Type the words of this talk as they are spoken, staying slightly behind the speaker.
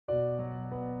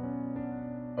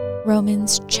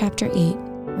Romans chapter 8,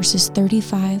 verses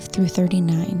 35 through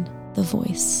 39, The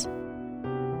Voice.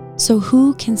 So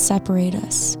who can separate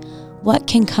us? What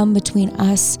can come between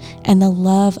us and the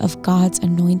love of God's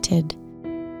anointed?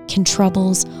 Can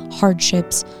troubles,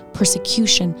 hardships,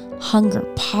 persecution,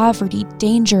 hunger, poverty,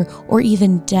 danger, or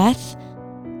even death?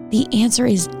 The answer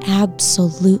is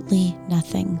absolutely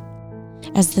nothing.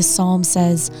 As the psalm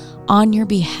says, on your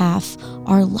behalf,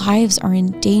 our lives are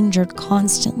endangered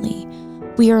constantly.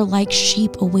 We are like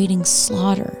sheep awaiting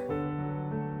slaughter.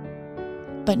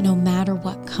 But no matter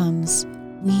what comes,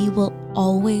 we will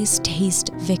always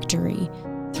taste victory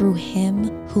through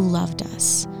Him who loved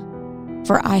us.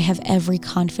 For I have every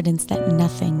confidence that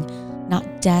nothing,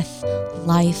 not death,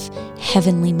 life,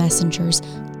 heavenly messengers,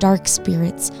 dark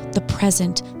spirits, the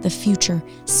present, the future,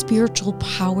 spiritual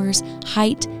powers,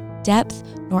 height, depth,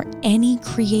 nor any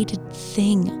created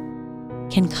thing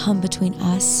can come between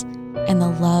us and the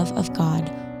love of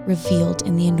God revealed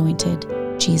in the anointed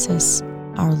Jesus,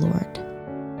 our Lord.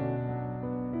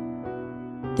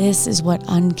 This is what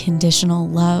unconditional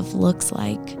love looks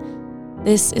like.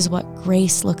 This is what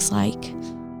grace looks like.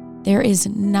 There is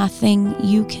nothing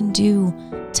you can do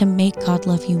to make God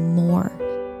love you more,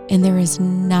 and there is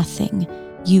nothing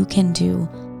you can do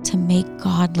to make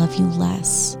God love you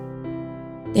less.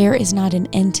 There is not an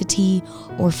entity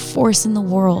or force in the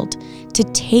world to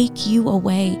take you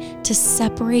away, to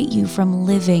separate you from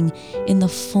living in the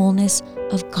fullness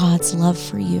of God's love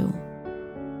for you.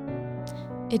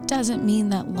 It doesn't mean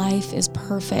that life is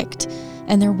perfect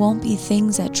and there won't be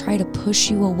things that try to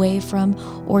push you away from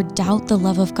or doubt the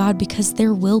love of God, because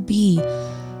there will be.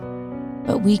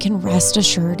 But we can rest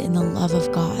assured in the love of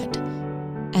God.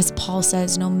 As Paul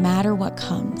says, no matter what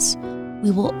comes, we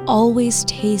will always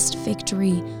taste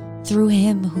victory through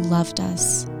Him who loved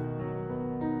us.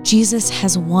 Jesus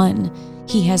has won.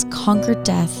 He has conquered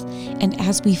death. And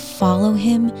as we follow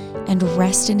Him and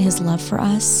rest in His love for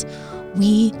us,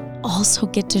 we also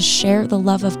get to share the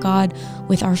love of God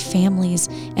with our families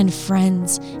and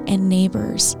friends and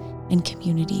neighbors and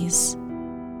communities.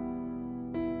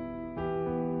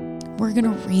 We're going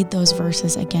to read those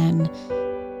verses again.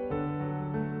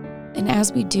 And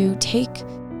as we do, take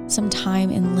some time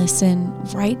and listen.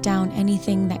 Write down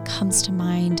anything that comes to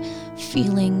mind,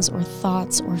 feelings or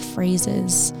thoughts or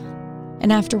phrases.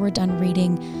 And after we're done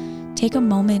reading, take a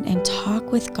moment and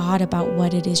talk with God about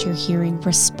what it is you're hearing.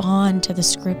 Respond to the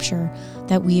scripture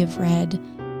that we have read.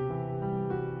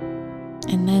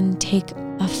 And then take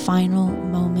a final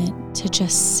moment to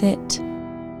just sit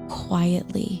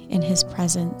quietly in His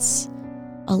presence.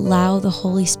 Allow the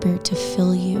Holy Spirit to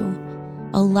fill you.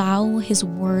 Allow His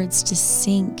words to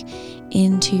sink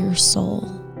into your soul.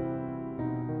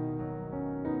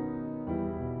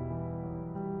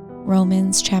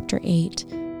 Romans chapter 8,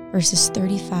 verses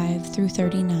 35 through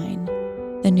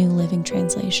 39, the New Living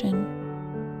Translation.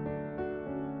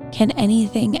 Can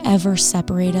anything ever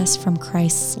separate us from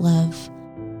Christ's love?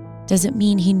 Does it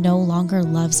mean He no longer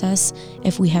loves us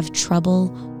if we have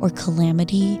trouble or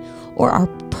calamity, or are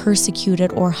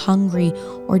persecuted or hungry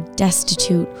or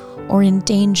destitute or in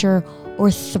danger or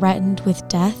threatened with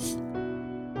death?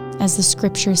 As the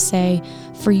scriptures say,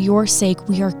 for your sake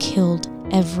we are killed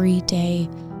every day.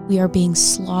 We are being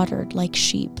slaughtered like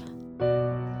sheep.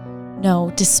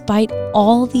 No, despite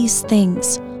all these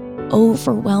things,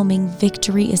 overwhelming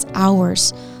victory is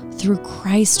ours through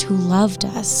Christ who loved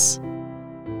us.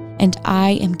 And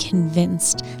I am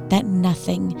convinced that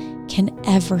nothing can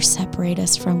ever separate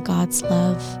us from God's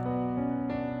love.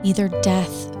 Neither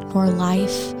death nor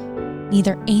life,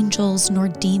 neither angels nor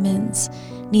demons,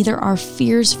 neither our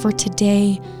fears for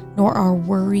today nor our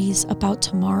worries about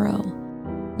tomorrow.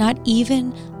 Not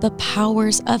even the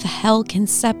powers of hell can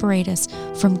separate us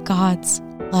from God's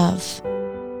love.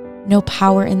 No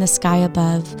power in the sky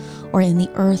above or in the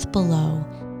earth below,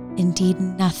 indeed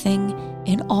nothing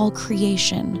in all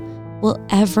creation, will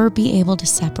ever be able to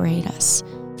separate us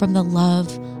from the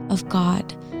love of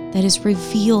God that is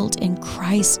revealed in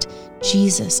Christ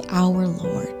Jesus our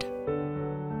Lord.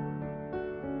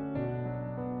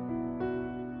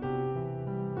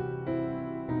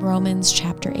 Romans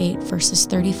chapter 8, verses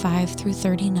 35 through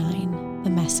 39, the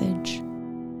Message.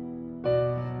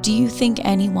 Do you think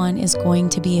anyone is going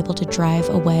to be able to drive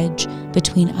a wedge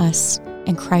between us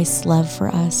and Christ's love for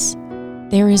us?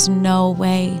 There is no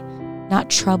way. Not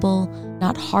trouble,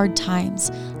 not hard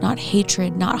times, not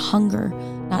hatred, not hunger,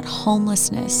 not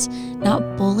homelessness,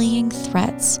 not bullying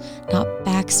threats, not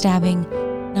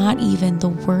backstabbing, not even the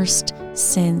worst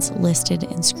sins listed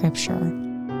in Scripture.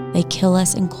 They kill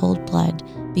us in cold blood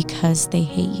because they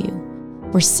hate you.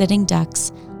 We're sitting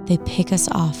ducks. They pick us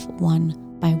off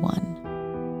one by one.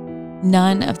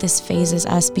 None of this phases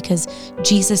us because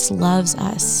Jesus loves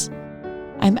us.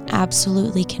 I'm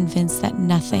absolutely convinced that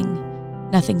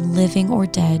nothing living or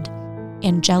dead,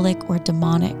 angelic or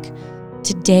demonic,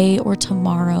 today or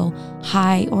tomorrow,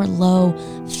 high or low,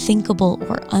 thinkable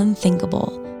or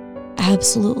unthinkable,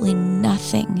 absolutely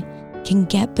nothing can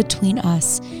get between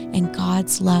us and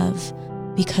God's love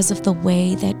because of the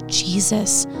way that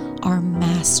Jesus, our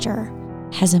Master,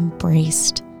 has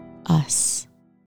embraced us.